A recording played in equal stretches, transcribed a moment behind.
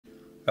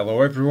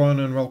Hello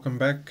everyone and welcome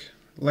back.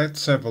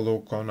 Let's have a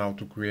look on how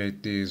to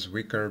create this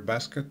Wicker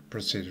basket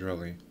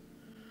procedurally.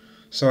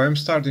 So I'm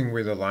starting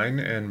with a line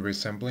and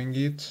resampling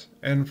it,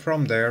 and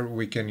from there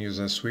we can use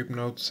a sweep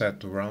node set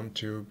to round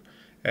tube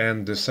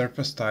and the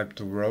surface type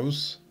to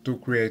rows to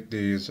create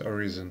these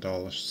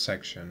horizontal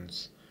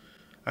sections.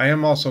 I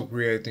am also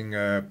creating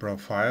a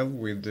profile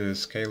with the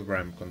scale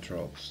ramp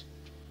controls.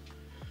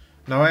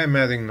 Now I am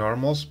adding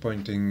normals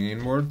pointing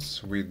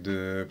inwards with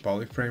the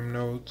polyframe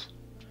node.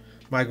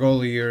 My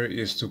goal here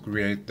is to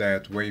create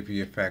that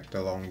wavy effect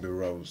along the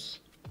rows.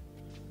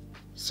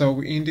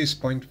 So in this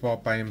point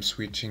VOP I am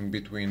switching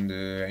between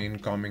the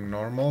incoming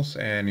normals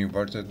and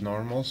inverted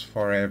normals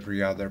for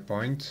every other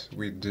point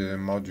with the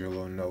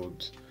modulo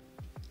node.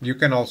 You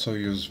can also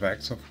use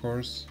Vex, of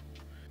course.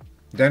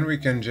 Then we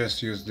can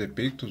just use the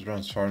peak to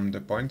transform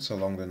the points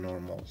along the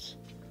normals,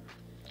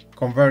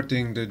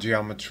 converting the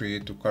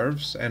geometry to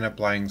curves and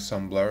applying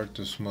some blur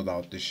to smooth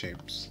out the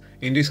shapes.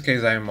 In this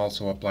case I am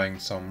also applying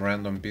some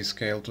random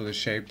B-scale to the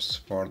shapes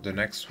for the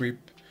next sweep.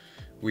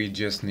 We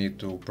just need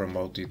to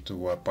promote it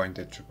to a point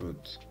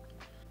attribute.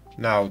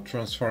 Now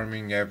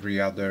transforming every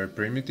other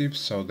primitive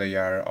so they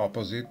are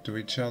opposite to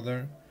each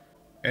other,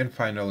 and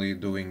finally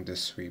doing the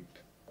sweep.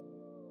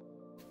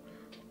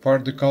 For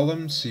the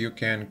columns you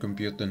can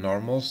compute the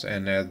normals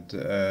and add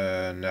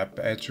an up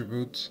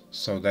attribute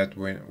so that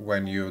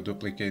when you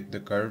duplicate the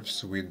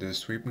curves with the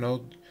sweep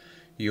node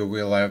you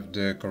will have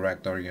the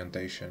correct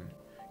orientation.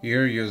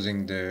 Here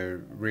using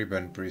the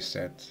ribbon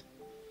preset.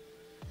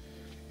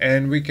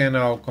 And we can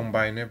now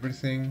combine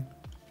everything.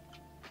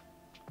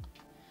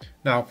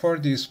 Now for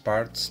this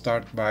part,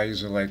 start by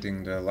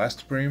isolating the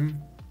last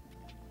prim,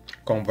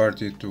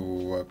 convert it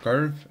to a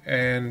curve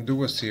and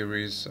do a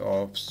series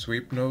of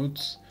sweep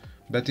nodes,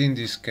 but in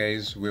this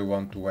case we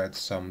want to add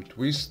some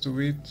twist to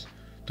it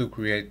to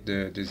create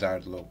the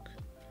desired look.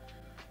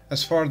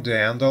 As for the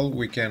handle,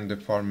 we can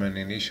deform an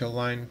initial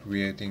line,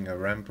 creating a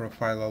ramp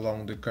profile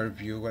along the curve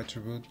view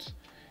attribute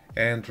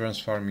and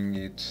transforming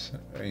it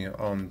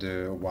on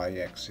the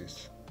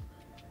y-axis.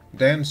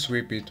 Then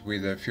sweep it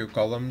with a few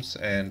columns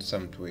and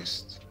some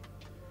twist.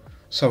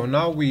 So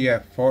now we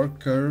have 4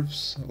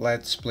 curves.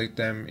 Let's split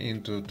them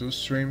into 2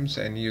 streams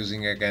and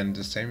using again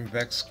the same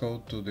Vex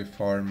code to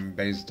deform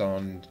based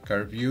on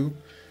curve view,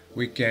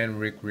 we can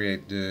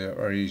recreate the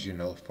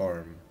original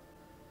form.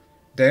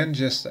 Then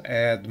just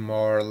add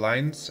more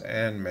lines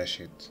and mesh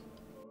it.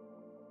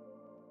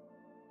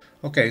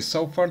 Okay,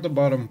 so for the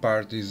bottom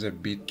part is a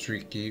bit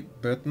tricky,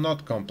 but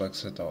not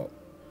complex at all.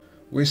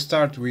 We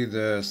start with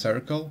a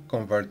circle,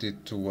 convert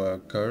it to a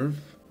curve,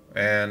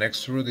 and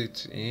extrude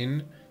it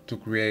in to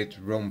create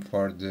room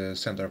for the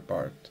center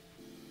part.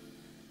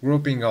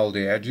 Grouping all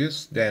the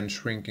edges, then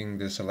shrinking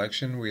the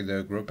selection with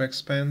a group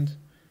expand,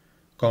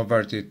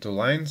 convert it to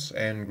lines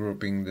and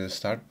grouping the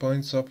start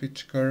points of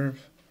each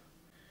curve.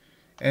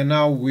 And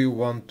now we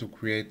want to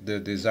create the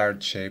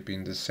desired shape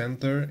in the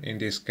center. In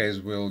this case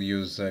we'll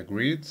use a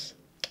grid,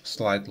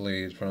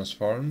 slightly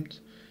transformed,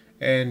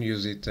 and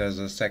use it as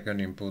a second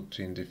input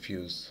in the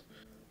fuse.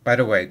 By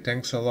the way,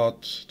 thanks a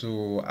lot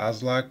to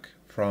Aslak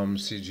from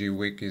CG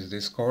Wiki's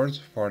Discord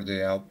for the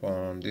help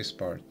on this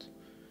part.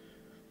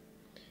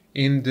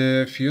 In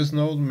the fuse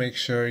node, make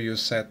sure you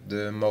set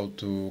the mode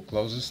to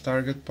closest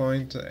target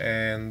point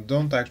and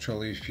don't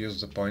actually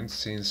fuse the points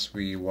since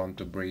we want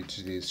to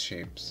bridge these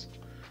shapes.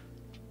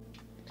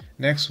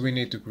 Next we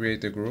need to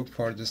create a group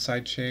for the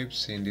side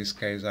shapes. In this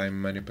case I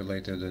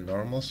manipulated the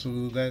normals to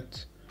do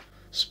that,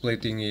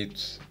 splitting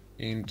it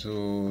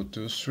into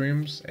 2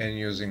 streams and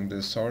using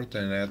the sort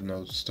and add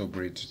nodes to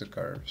bridge the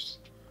curves.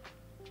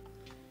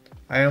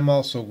 I am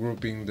also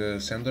grouping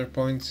the center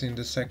points in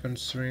the second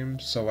stream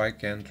so I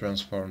can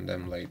transform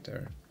them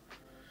later.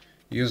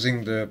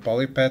 Using the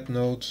polypath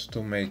nodes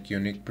to make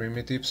unique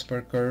primitives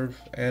per curve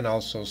and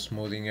also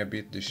smoothing a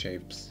bit the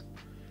shapes.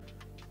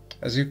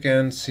 As you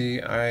can see,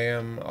 I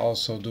am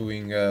also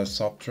doing a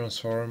soft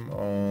transform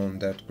on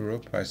that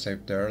group I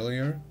saved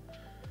earlier.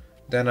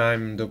 Then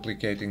I'm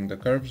duplicating the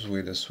curves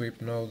with a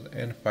sweep node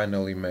and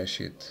finally mesh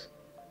it.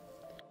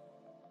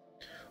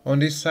 On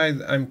this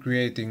side I'm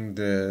creating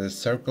the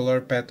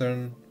circular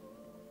pattern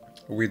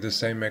with the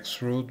same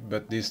extrude,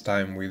 but this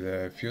time with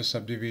a few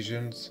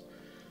subdivisions.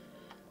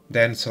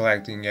 Then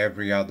selecting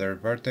every other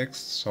vertex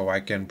so I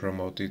can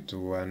promote it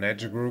to an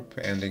edge group,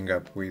 ending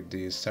up with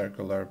this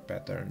circular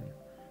pattern.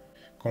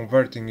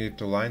 Converting it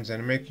to lines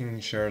and making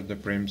sure the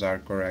prims are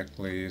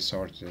correctly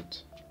sorted.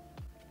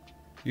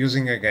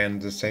 Using again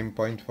the same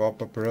point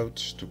VOP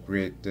approach to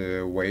create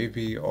the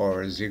wavy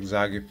or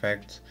zigzag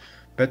effect,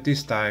 but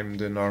this time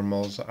the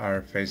normals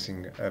are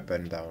facing up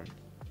and down.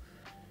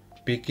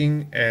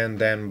 Picking and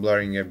then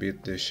blurring a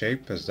bit the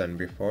shape as done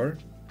before,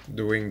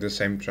 doing the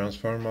same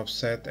transform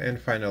offset and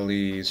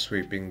finally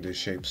sweeping the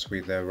shapes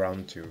with a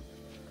round tube.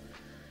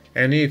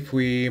 And if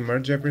we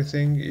merge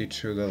everything, it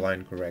should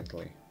align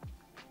correctly.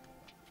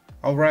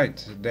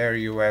 Alright, there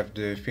you have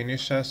the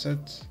finished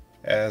asset.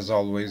 As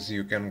always,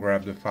 you can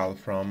grab the file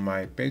from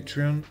my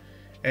Patreon,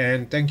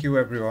 and thank you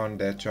everyone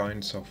that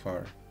joined so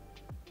far.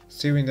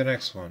 See you in the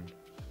next one.